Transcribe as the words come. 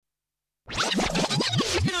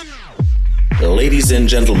Ladies and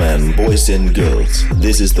gentlemen, boys and girls,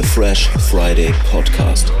 this is the Fresh Friday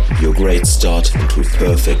podcast, your great start into a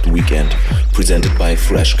perfect weekend, presented by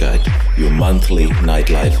Fresh Guide, your monthly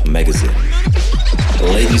nightlife magazine.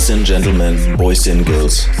 Ladies and gentlemen, boys and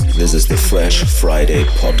girls, this is the Fresh Friday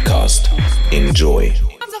podcast. Enjoy.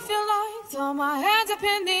 Sometimes I feel like throw my hands up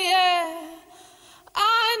in the air.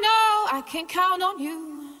 I know I can count on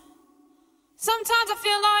you. Sometimes I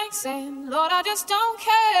feel like saying, Lord, I just don't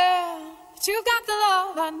care. But you've got the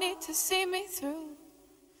love I need to see me through.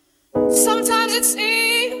 Sometimes it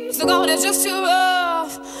seems the going is just too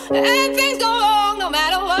rough, and things go wrong no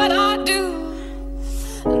matter what I do.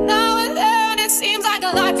 Now and then it seems like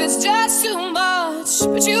life is just too much,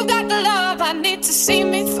 but you've got the love I need to see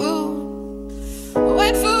me through.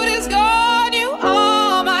 When food is gone, you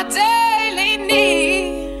are my daily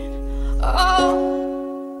need. Oh,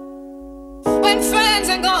 when friends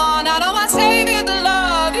are gone, I know my savior, the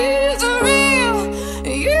love is real.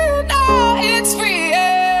 You know it's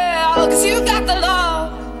real, 'cause you got the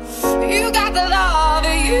love, you got the love,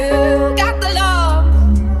 you got the love.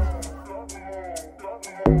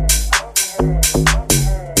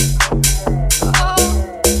 Oh,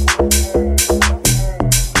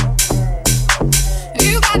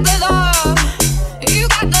 you got the love, you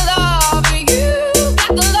got the love, you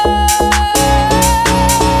got the love.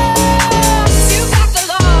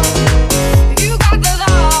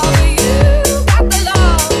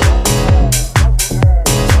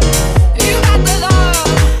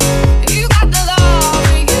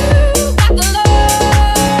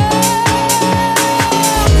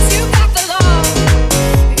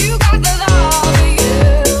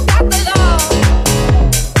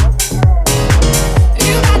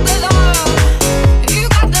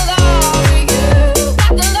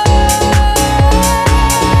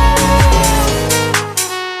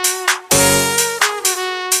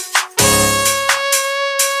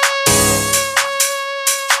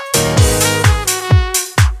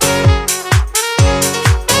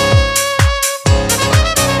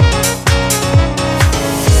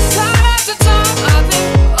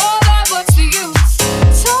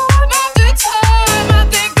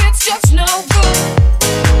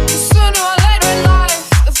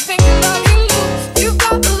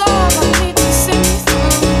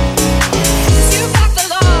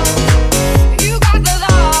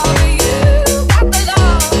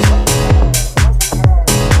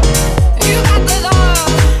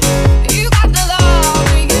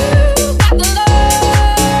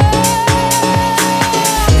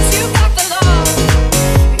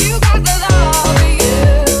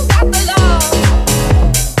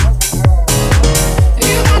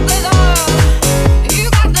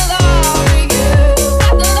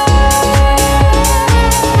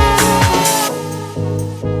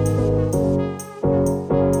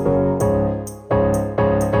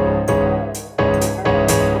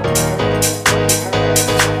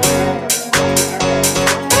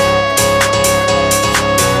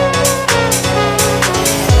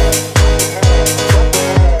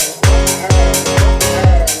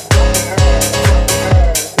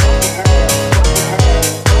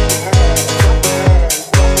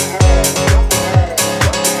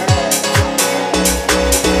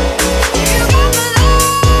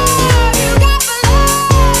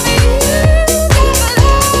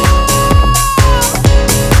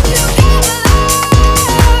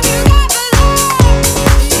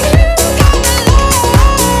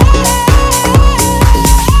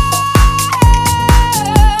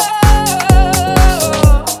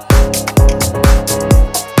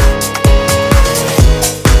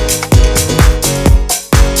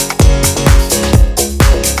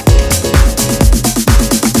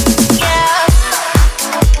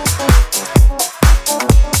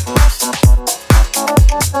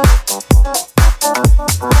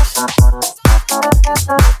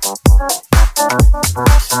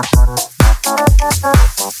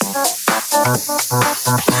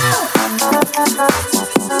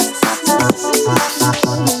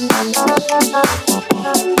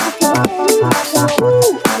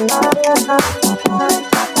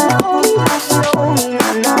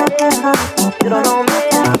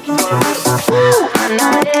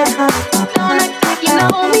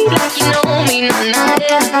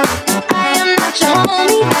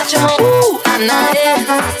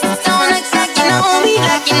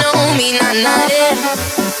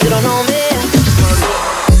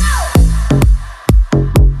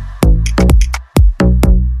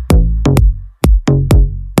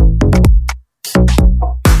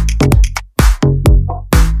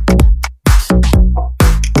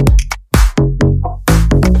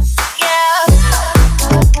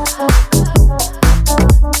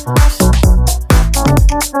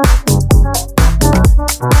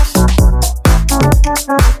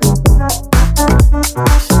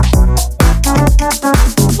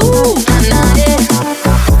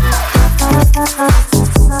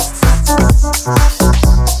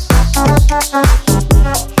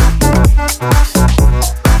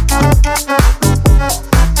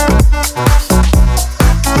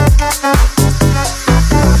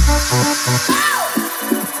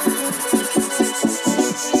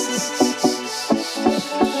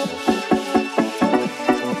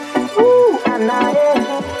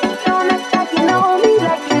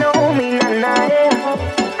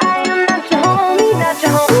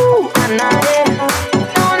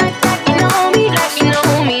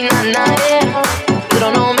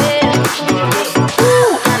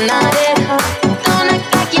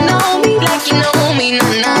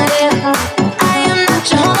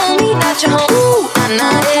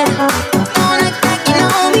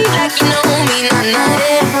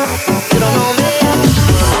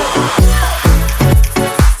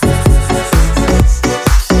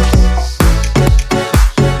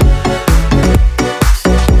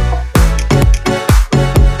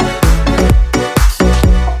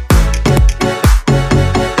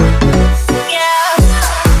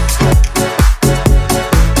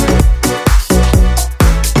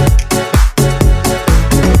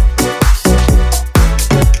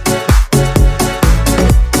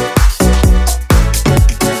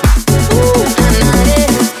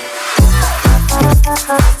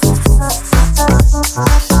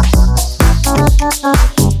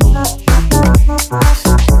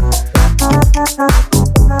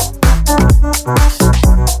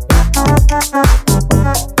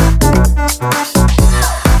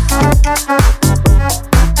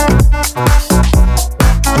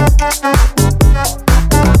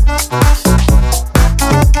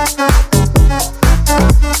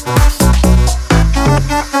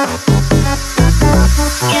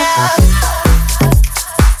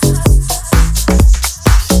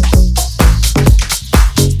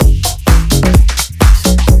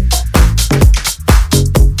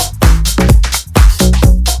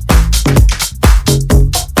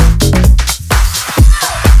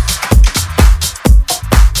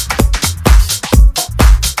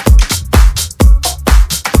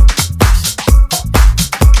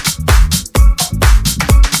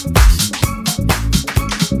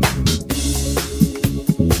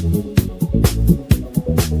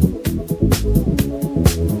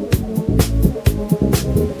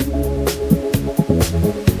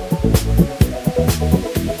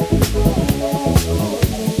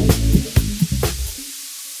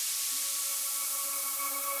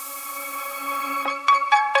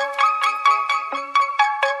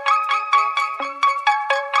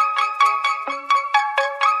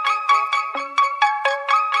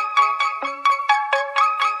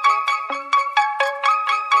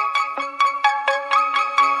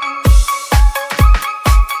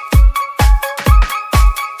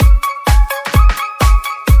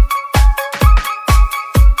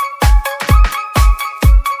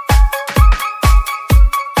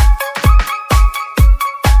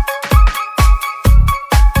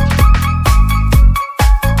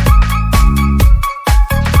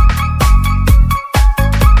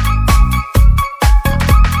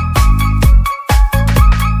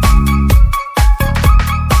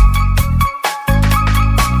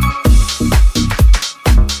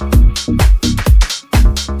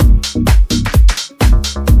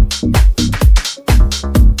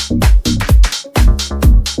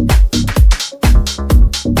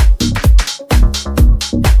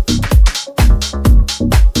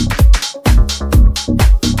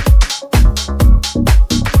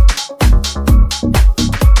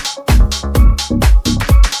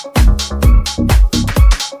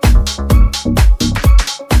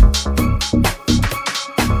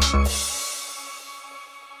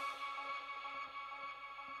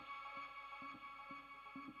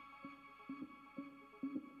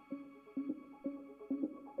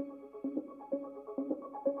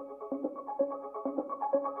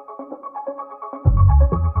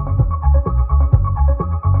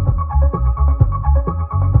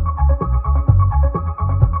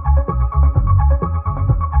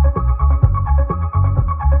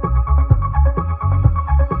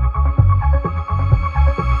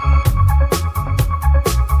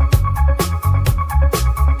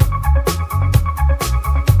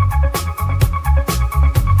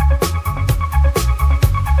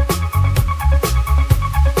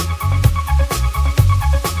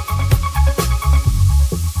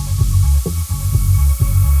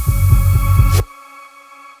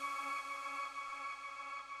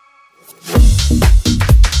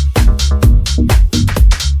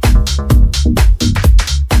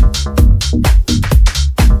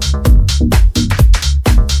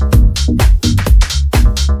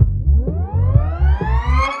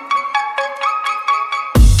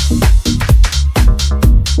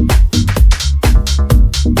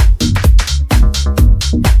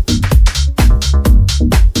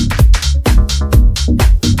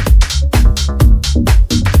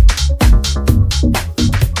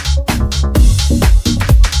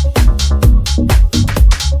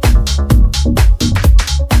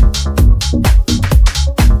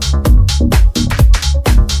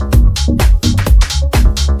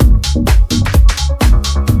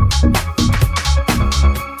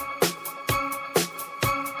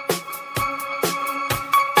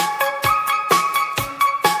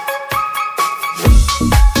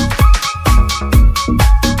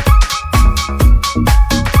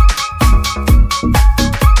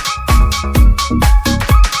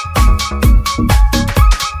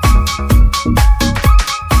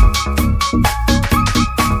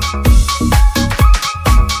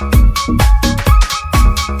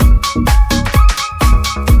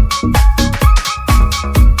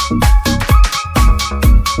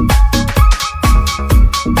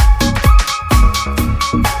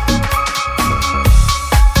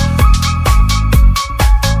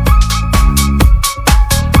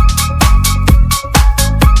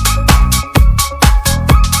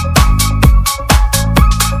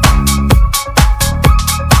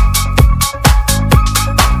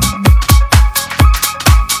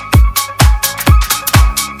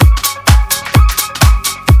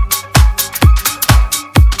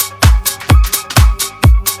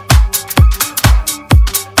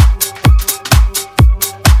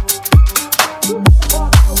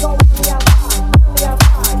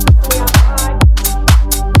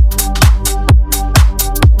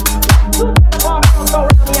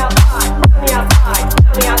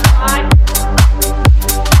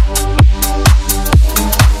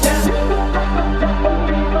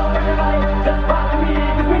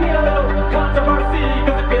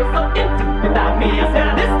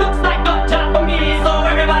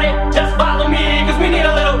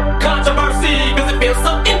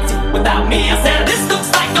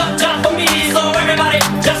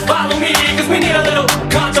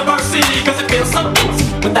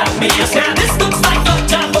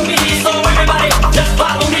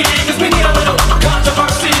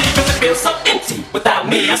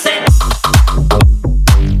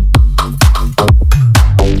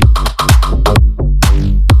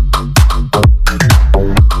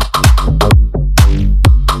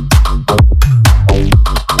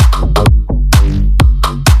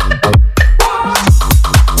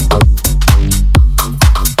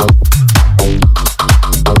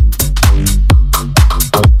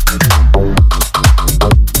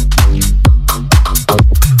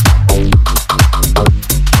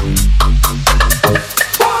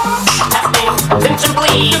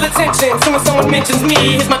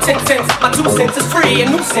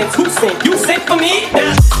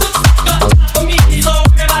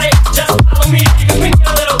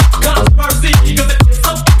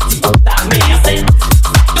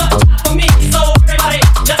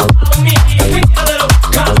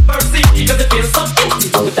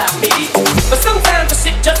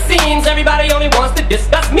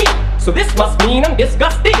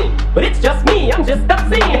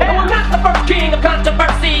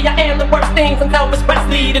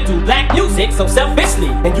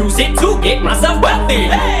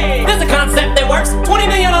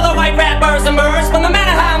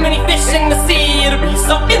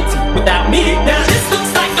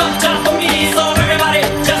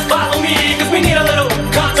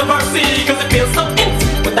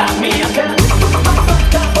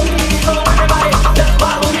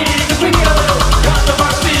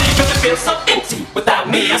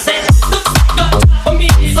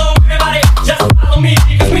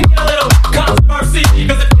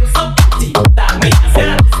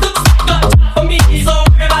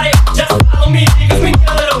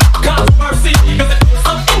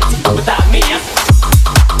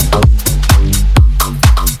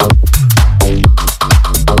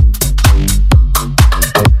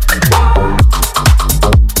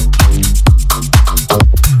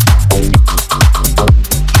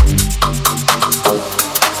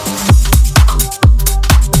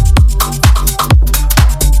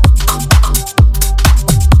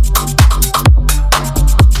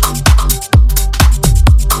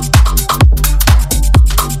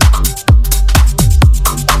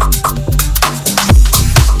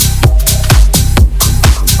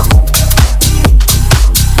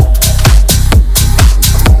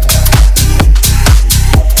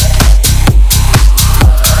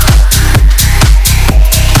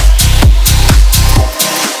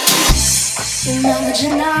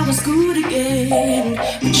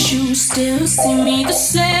 still see me the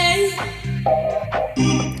same?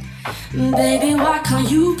 Baby, why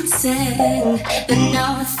can't you pretend that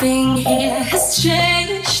nothing here has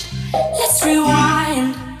changed? Let's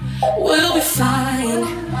rewind, we'll be fine.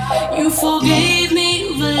 You forgave me,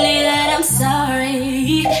 believe that I'm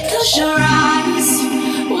sorry. Close your eyes,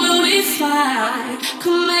 we'll be fine.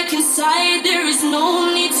 Come back inside, there is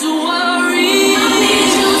no need to worry. I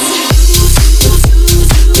need you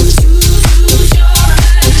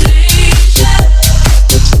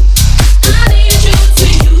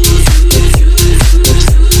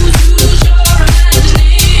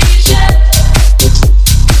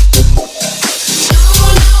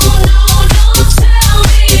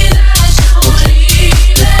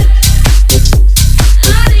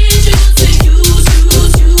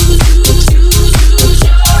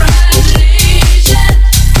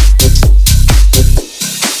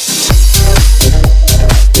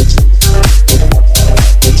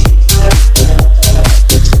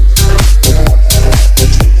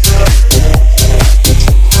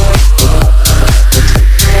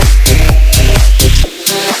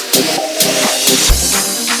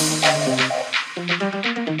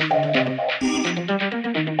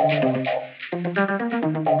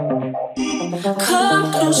to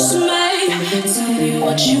come close to me. Tell me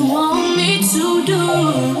what you want me to do.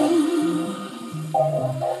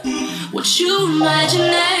 What you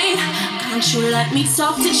imagining? Can't you let me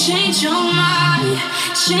talk to change your mind?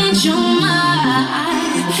 Change your mind.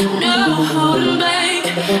 No holding back.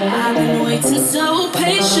 I've been waiting so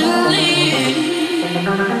patiently.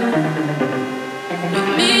 With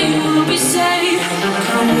me you'll be safe.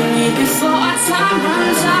 Come with me before our time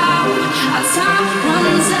runs out. Our time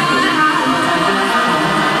runs out.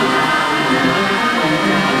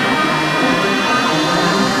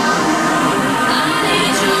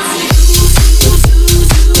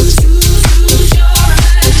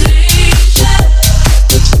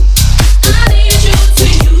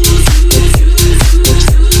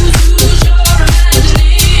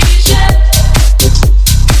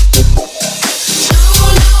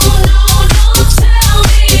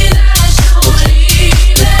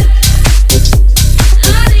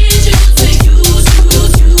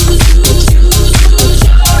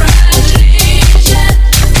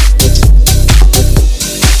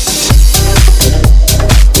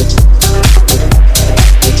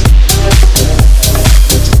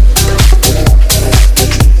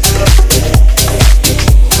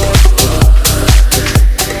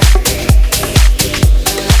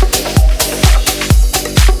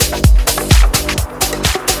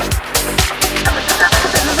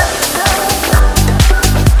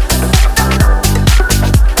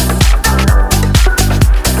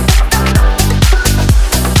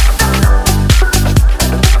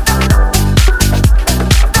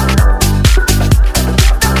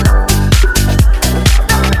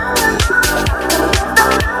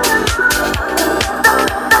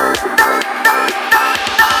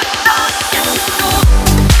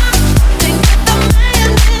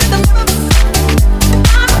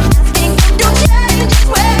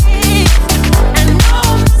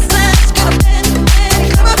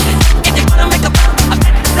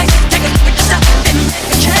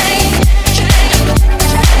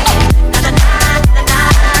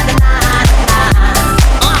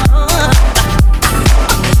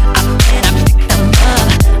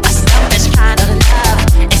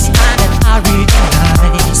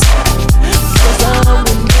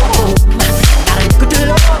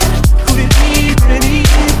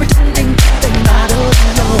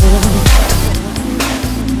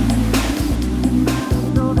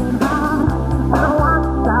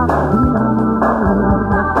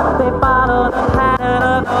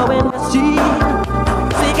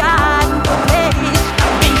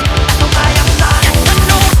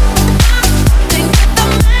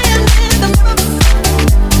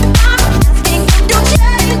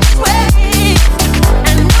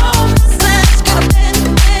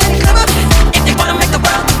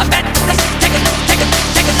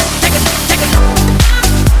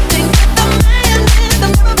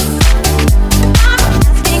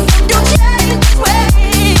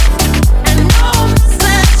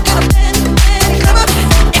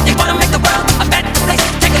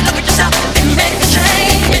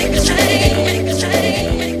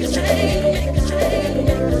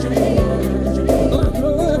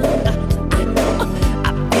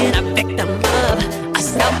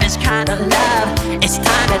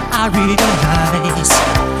 I realize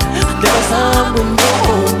there was someone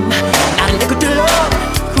home. Not a little too long.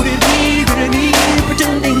 Could it be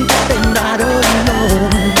pretending that they're not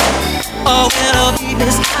alone? Oh, when I'll be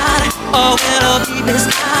this God. Oh, when I'll be this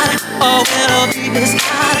God. Oh, when I'll be this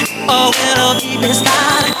God. Oh, the evening sky.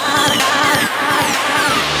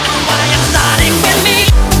 Why you starting with me?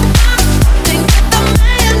 Think that the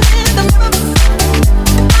man in the mirror.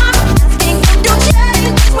 I'm asking him to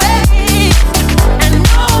change his ways. And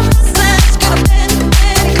no sense could have been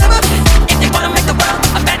any clever. If they wanna make the world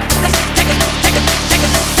a better place, take it.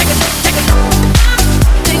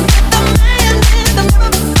 Think that the man in the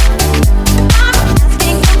mirror. I'm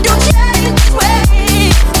asking him to change his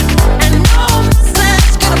ways. And no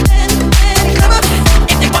sense could have been any clever.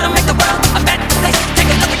 If they wanna make the world a better place, take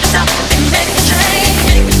a look at yourself and make a change.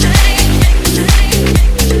 Make a change. Make a change.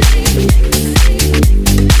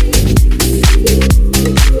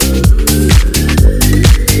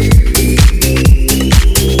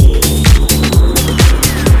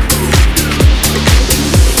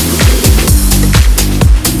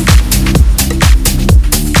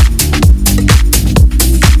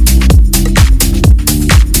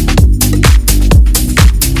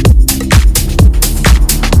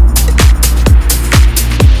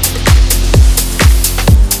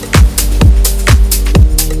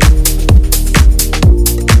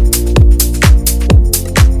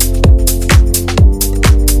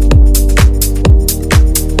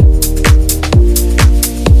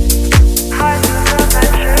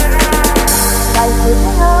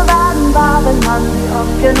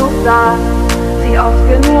 Sie oft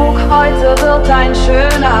genug, heute wird ein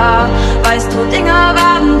schöner. Weißt du, Dinge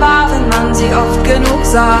werden wahr, wenn man sie oft genug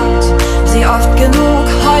sagt. Sie oft genug,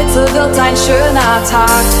 heute wird ein schöner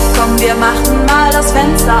Tag. Komm, wir machen mal das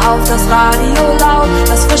Fenster auf, das Radio laut,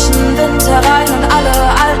 das frischen Wind herein und alle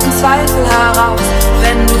alten Zweifel heraus.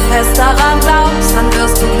 Wenn du fest daran glaubst, dann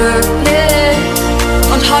wirst du glücklich.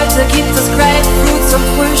 Und heute gibt es Grapefruit zum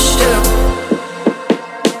Frühstück.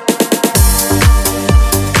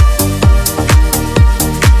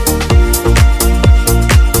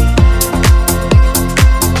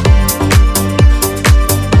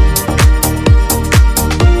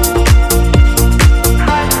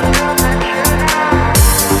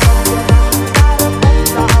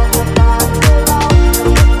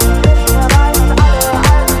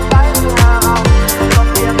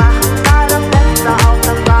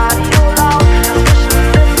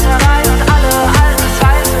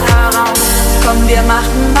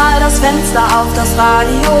 Auf das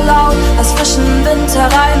Radio laut, das frischen Wind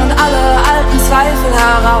herein und alle alten Zweifel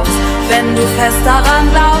heraus. Wenn du fest daran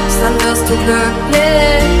glaubst, dann wirst du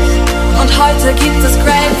glücklich. Und heute gibt es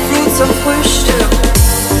Grapefruit zum Frühstück.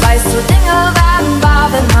 Weißt du, Dinge werden wahr,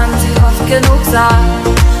 wenn man sie oft genug sagt.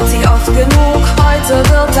 Sie oft genug, heute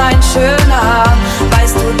wird ein schöner.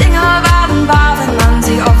 Weißt du, Dinge werden wahr, wenn man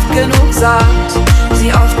sie oft genug sagt.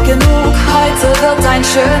 Sie oft genug, heute wird ein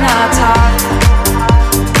schöner Tag.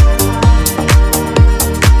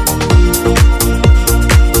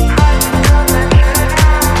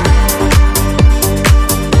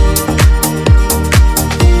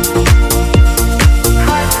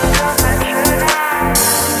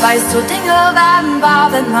 Weißt du, Dinge werden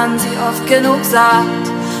wahr, wenn man sie oft genug sagt.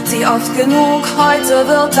 Sie oft genug, heute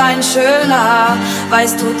wird ein schöner.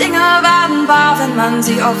 Weißt du, Dinge werden wahr, wenn man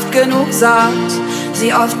sie oft genug sagt.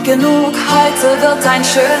 Sie oft genug, heute wird ein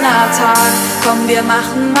schöner Tag. Komm, wir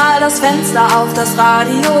machen mal das Fenster auf, das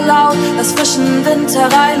Radio laut, das frischen Wind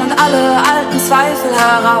herein und alle alten Zweifel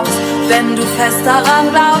heraus. Wenn du fest daran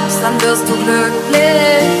glaubst, dann wirst du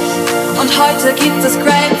glücklich. Und heute gibt es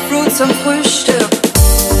Grapefruit zum Frühstück.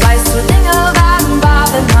 Weißt du, Dinge werden wahr,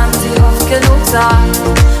 wenn man sie oft genug sagt.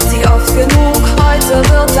 Sie oft genug, heute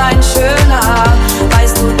wird ein schöner.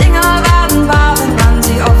 Weißt du, Dinge werden wahr, wenn man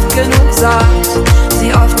sie oft genug sagt.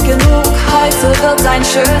 Sie oft genug, heute wird ein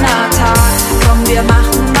schöner Tag. Komm, wir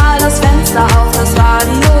machen mal das Fenster auf, das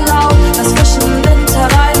Radio laut, das frischen Wind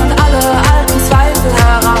herein und alle alten Zweifel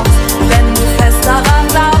heraus. Wenn du fest daran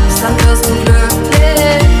glaubst, dann wirst du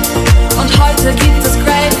glücklich. Und heute gibt es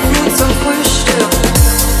Grapefruit zum Frühstück.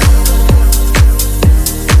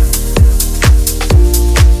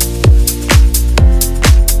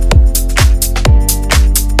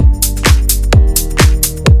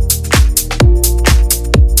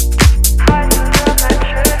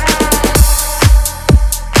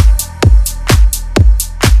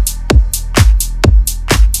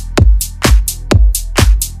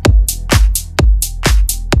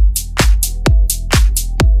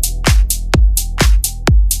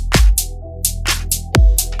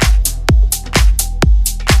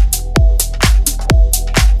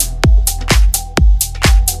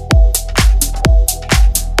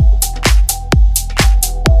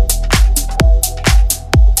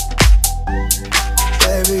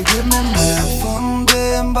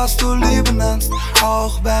 was du Liebe nennst,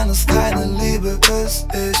 auch wenn es keine Liebe ist.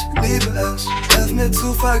 Ich liebe es. Hilf mir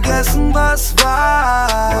zu vergessen, was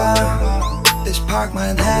war. Ich pack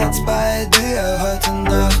mein Herz bei dir heute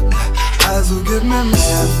Nacht. Also gib mir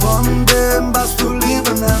mehr von dem, was du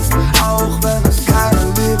Liebe nennst, auch wenn es keine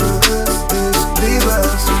Liebe ist. Ich liebe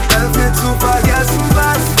es. Hilf mir zu vergessen,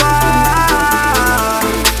 was war.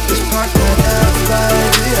 Ich pack mein Herz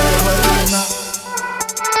bei dir heute Nacht.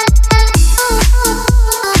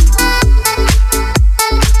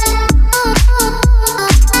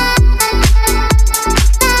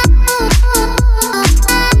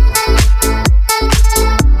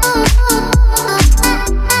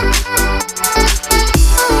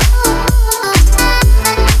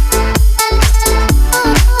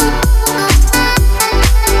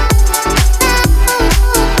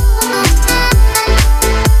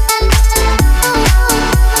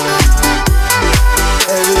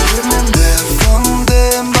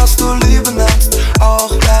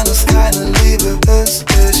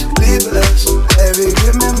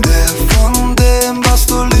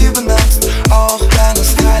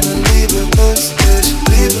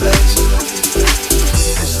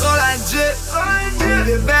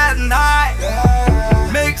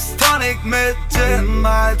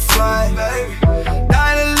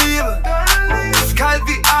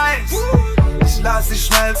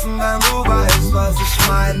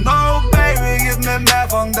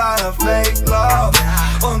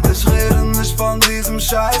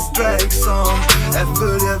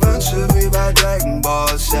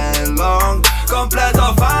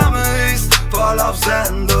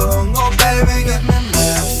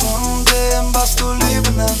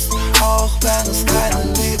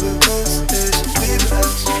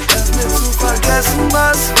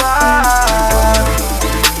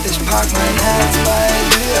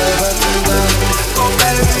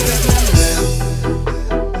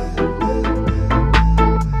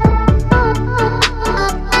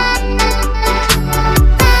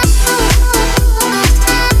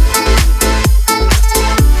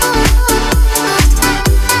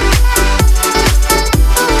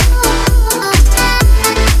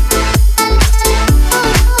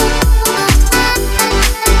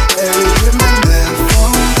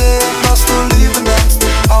 Liebe nennst,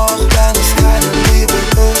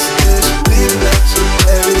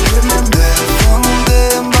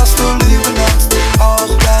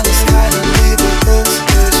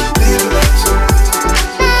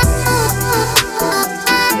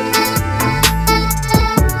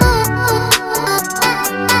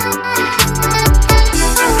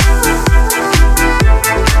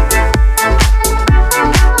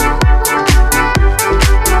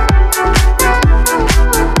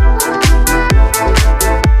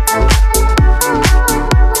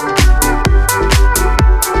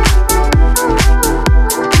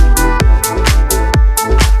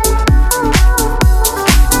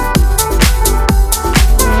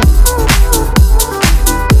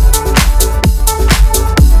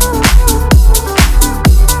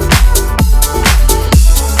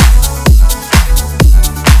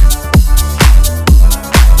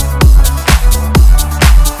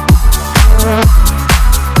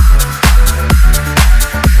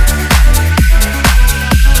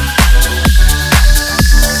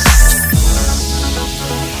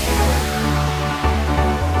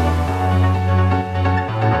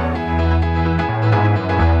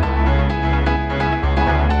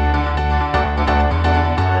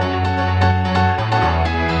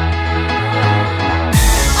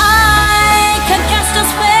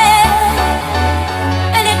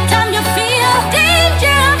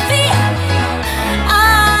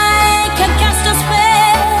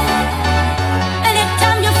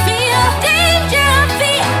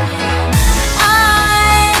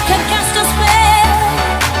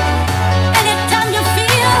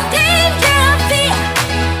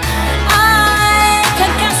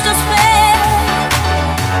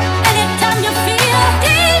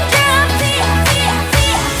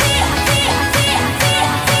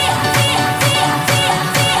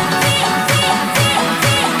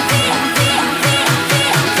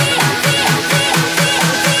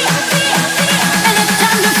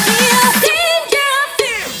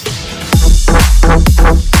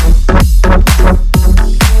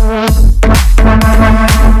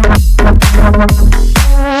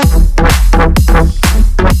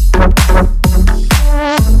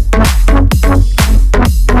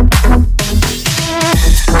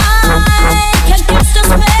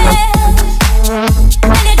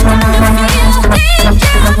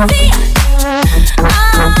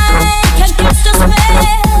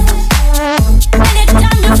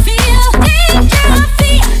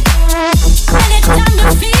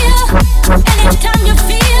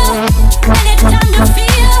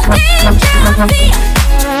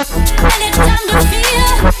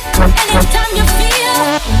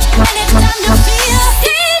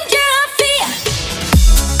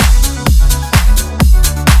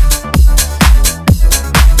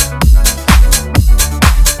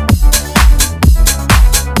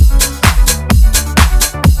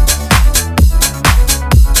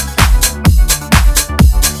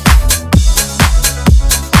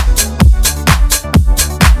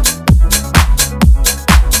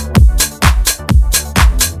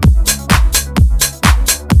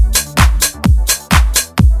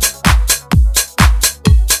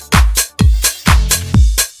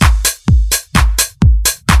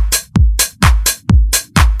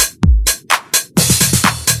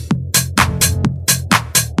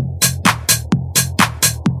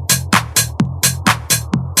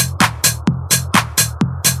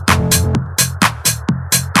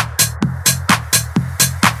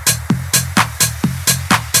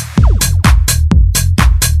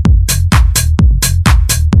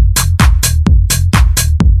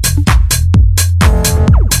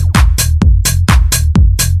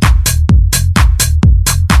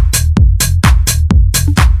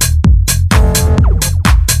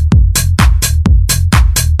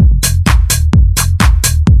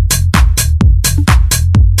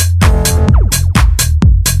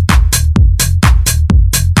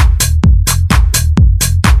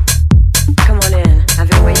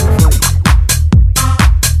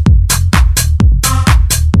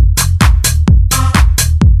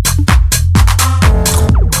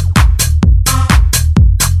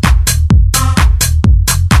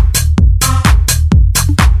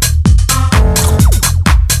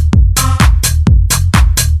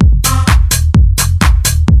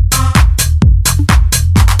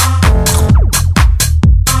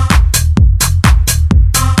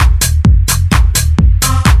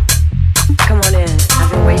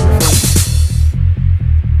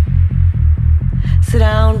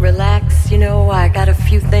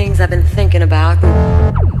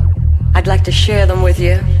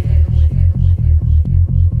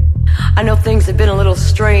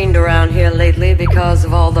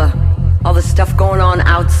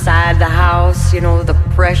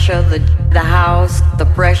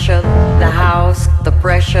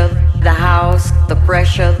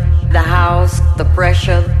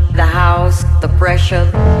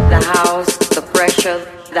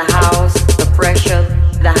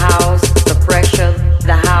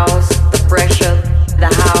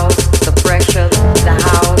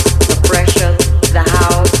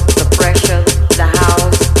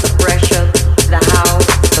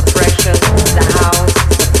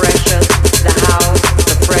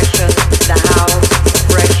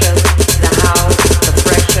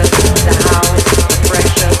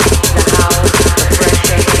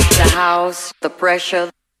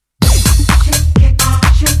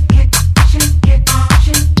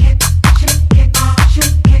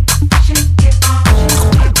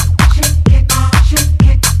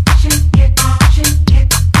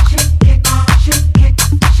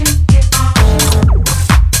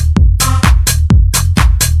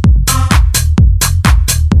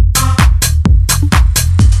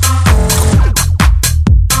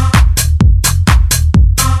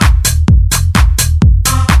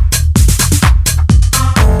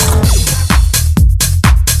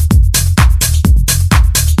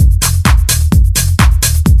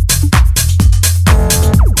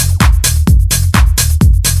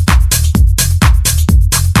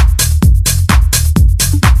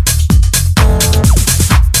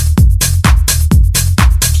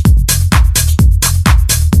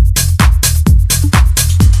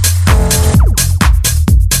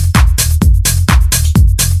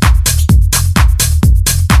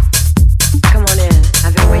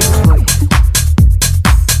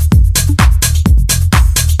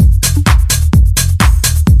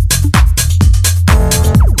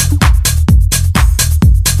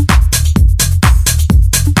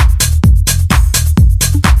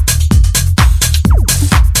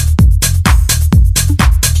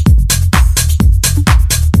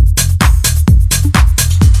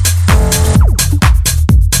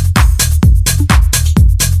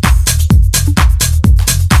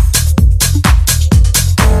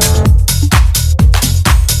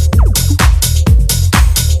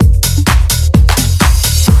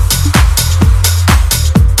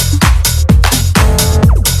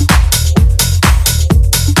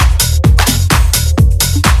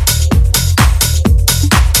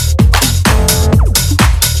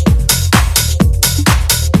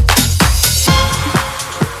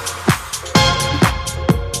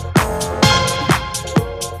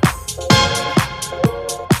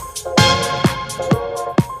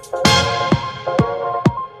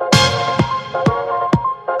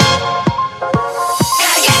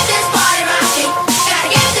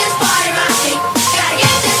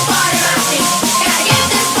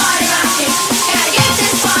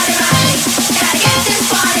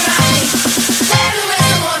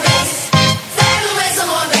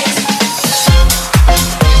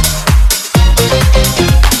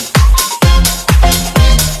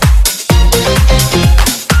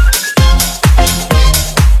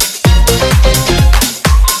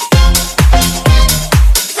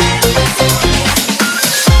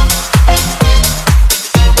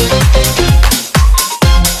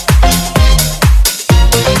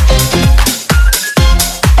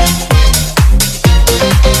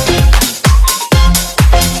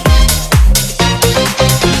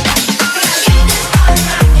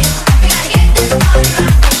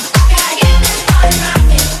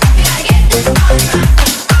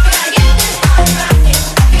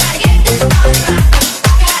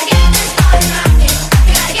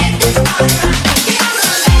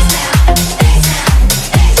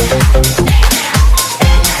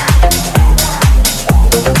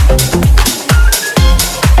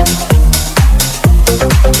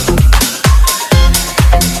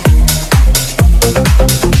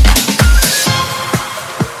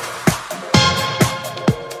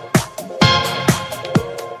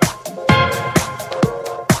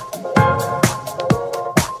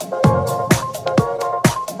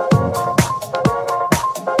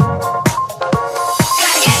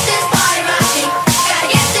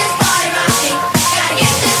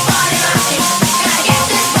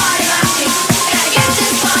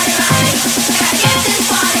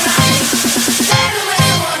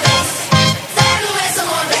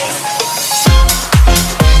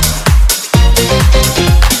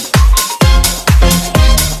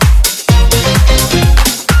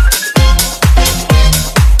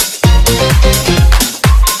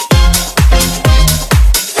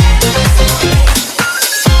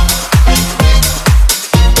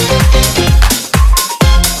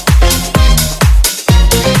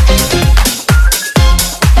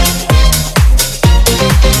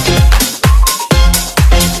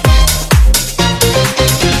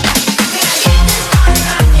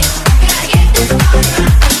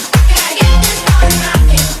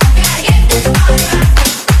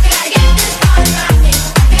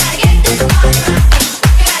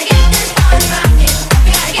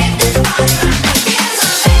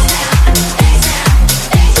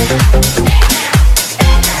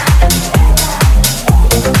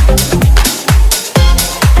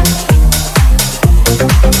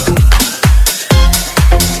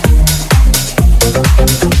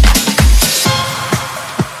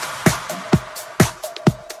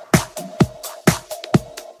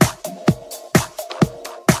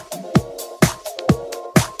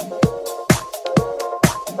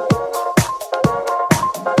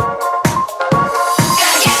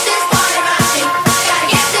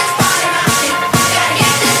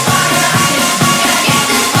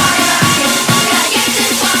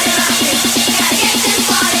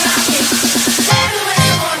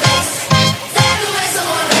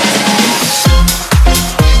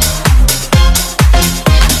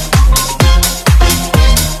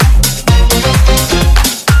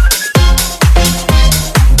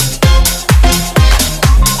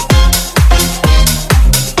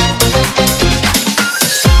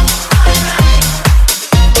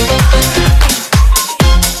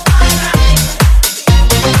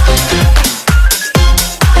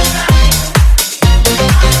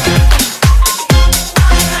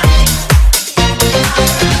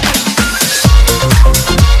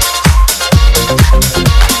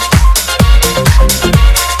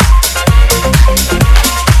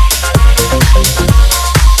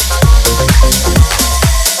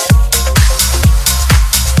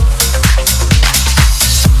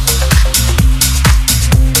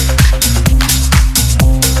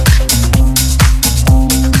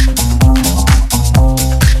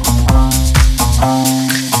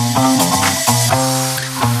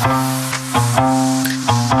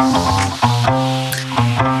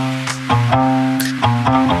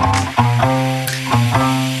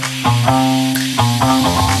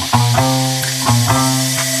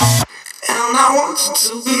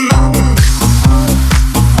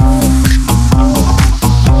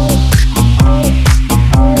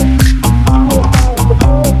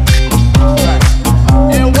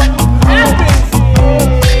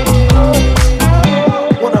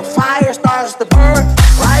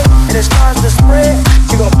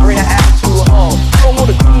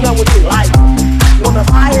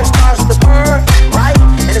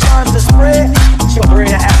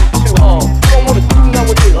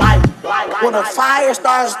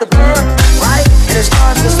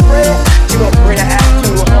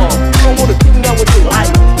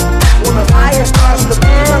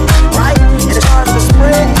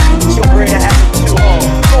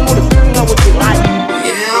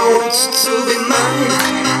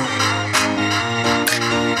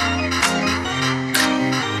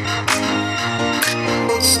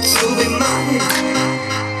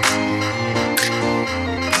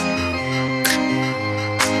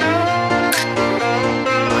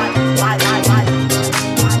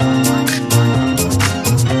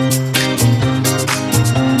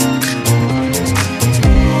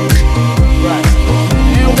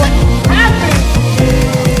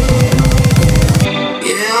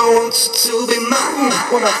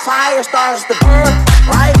 When the fire starts to burn,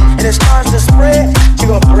 right, and it starts to spread, you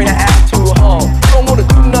gon' bring the attitude home. You don't wanna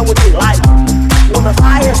do nothing with your life. When the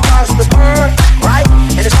fire starts to burn, right,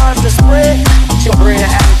 and it starts to spread, you gon' bring the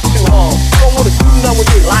attitude home. You don't wanna do nothing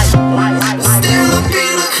with your life. Still up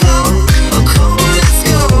in a club, let's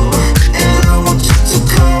go. And I want you to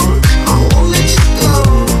come, I won't let you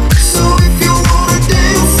go. So if you wanna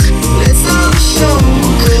dance, let's start the show.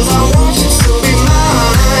 'Cause I want you to be mine.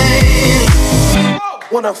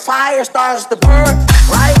 When the fire starts to burn,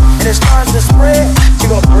 right, and it starts to spread, you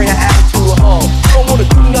gon' bring an attitude home. You don't wanna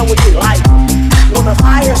do nothing with your life. When the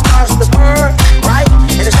fire starts to burn, right,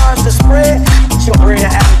 and it starts to spread, you gon' bring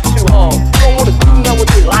an attitude home. You don't wanna do nothing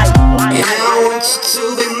with your life. Yeah, I want you to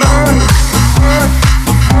be mine.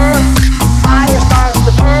 Fire starts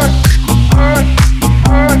to burn,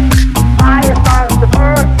 fire starts to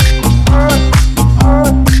burn,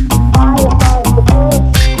 fire starts to burn.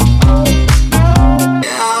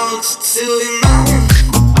 Yeah, I want you to be mine.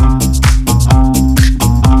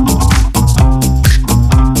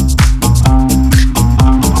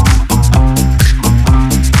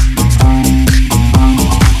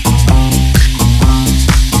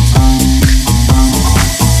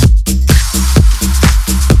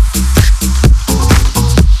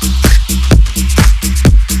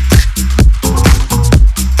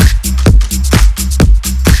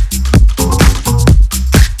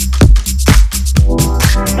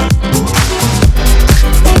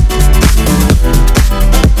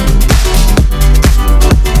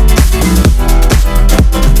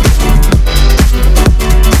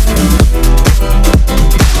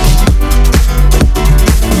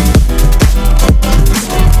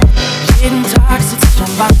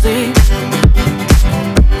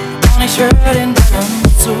 höre den Wellen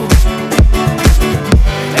zu.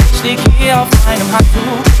 Ich lieg hier auf meinem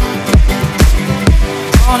Handtuch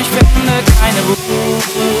und ich finde keine Ruhe.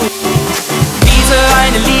 Diese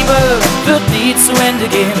eine Liebe wird nie zu Ende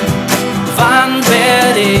gehen. Wann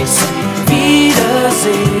werde ich sie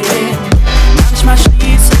wiedersehen? Manchmal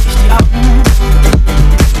schließe ich die Augen,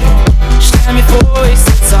 stell mir vor, ich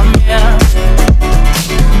sitze am Meer.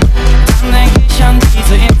 Dann denk ich an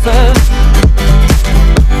diese Insel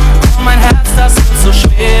und mein Herz, das wird so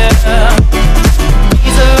schwer.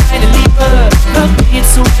 Diese eine Liebe wird nie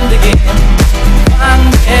zu Ende gehen. Wann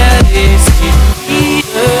werde ich sie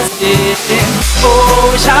wiedersehen?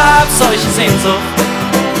 Oh, ich hab solche Sehnsucht.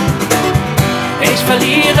 Ich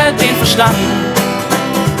verliere den Verstand.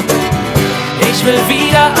 Ich will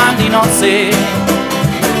wieder an die Nordsee.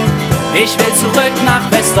 Ich will zurück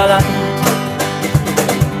nach Westerland.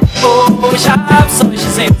 Oh, ich hab solche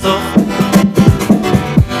Sehnsucht.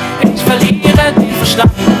 Ich verliere den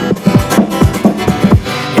Verstand.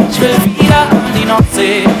 Ich will wieder an die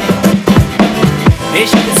Nordsee.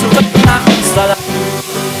 Ich will zurück nach Westerland.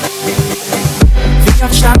 Wie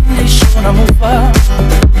oft stand ich schon am Ufer?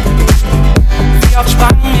 Wie oft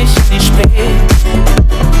sprang ich in die Spree?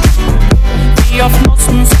 Wie oft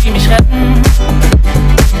mussten sie mich retten,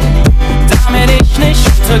 damit ich nicht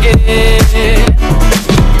untergehe?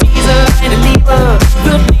 Diese eine Liebe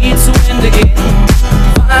wird nie zu Ende gehen.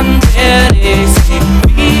 Wann werde ich sie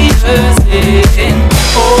wiedersehen?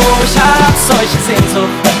 Oh, ich hab solche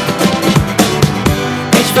Sehnsucht.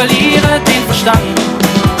 Ich verliere den Verstand.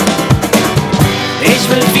 Ich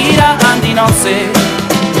will wieder an die Nordsee.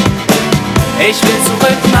 Ich will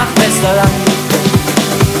zurück nach Westerland.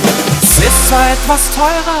 Es ist zwar etwas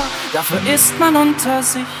teurer, dafür ist man unter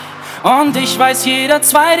sich. Und ich weiß, jeder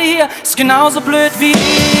Zweite hier ist genauso blöd wie ich.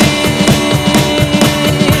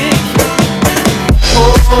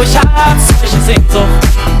 Oh, ich hab solche Sehnsucht.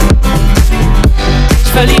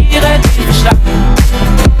 Ich verliere den Verstand.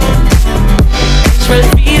 Ich will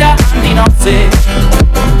wieder an die Nordsee.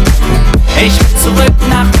 Ich will zurück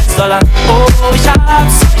nach Westerland. Oh, ich hab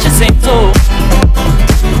solche Sehnsucht.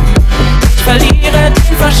 Ich verliere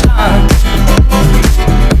den Verstand.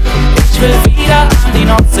 Ich will wieder an die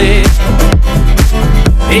Nordsee.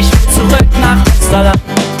 Ich will zurück nach Westerland.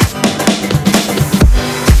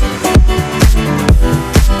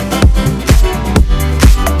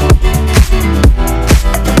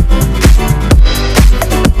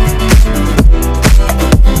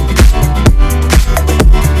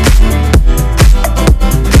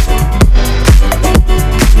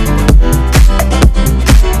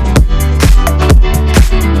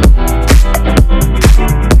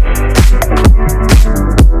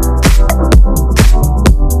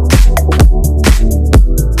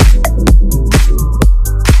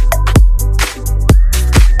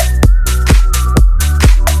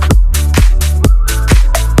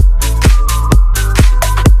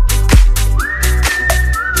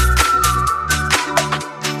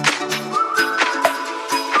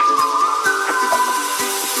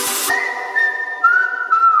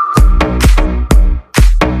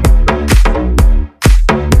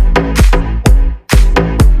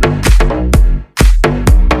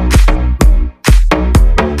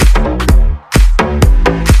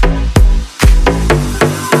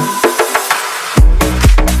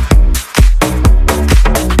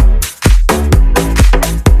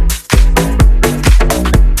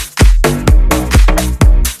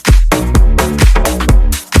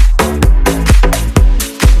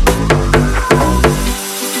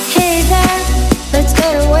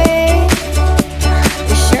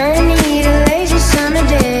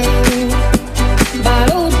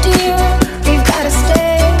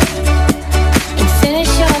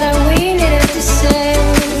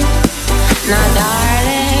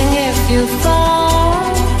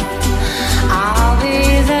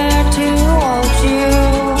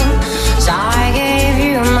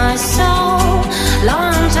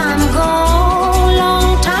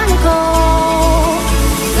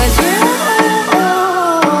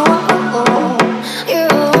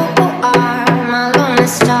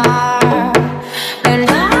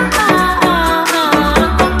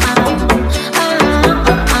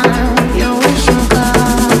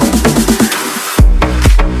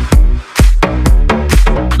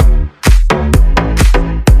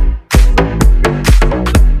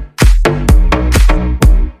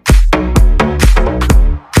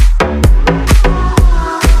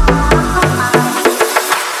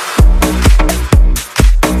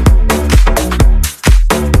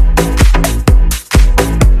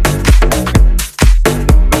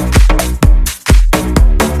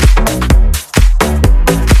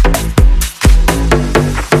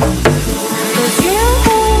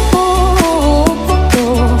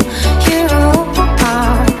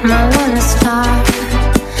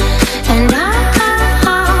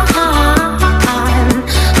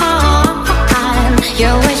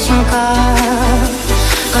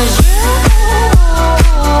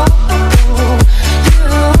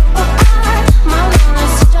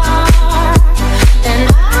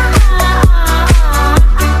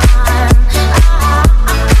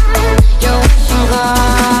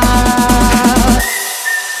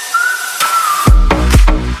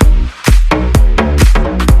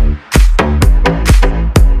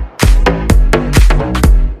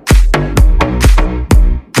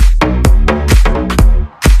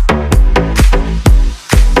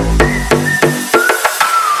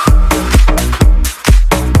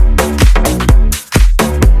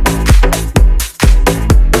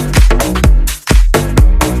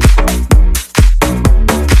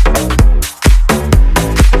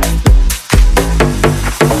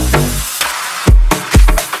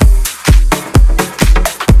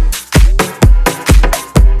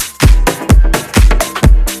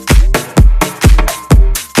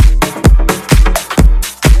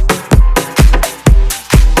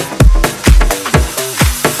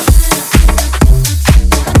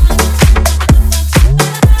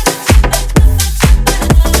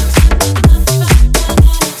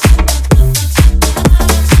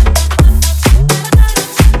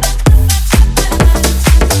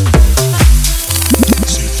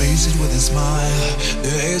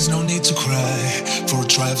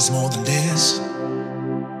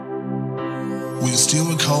 still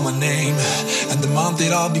recall my name and the month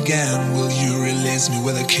it all began. Will you release me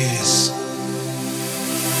with a kiss?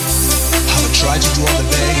 How I tried to draw the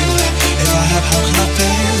veil. If I have, how could I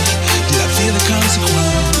fail? Did I feel the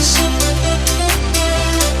consequence?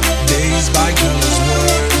 Days by colors,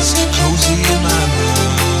 words cozy in my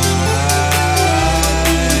mind.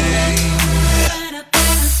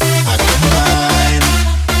 I don't mind,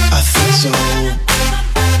 I think so.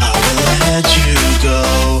 I will let you go.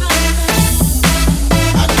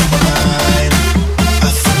 I don't mind,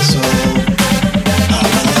 I think so. I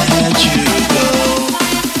will let you go.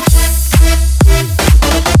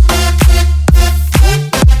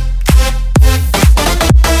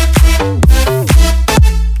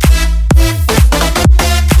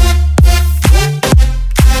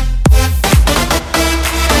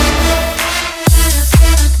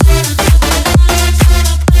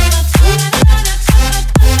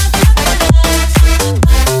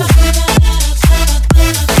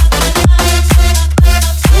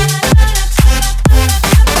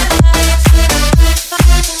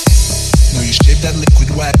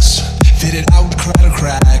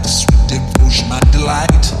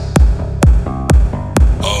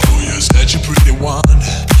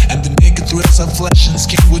 Flesh and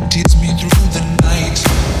skin would tease me through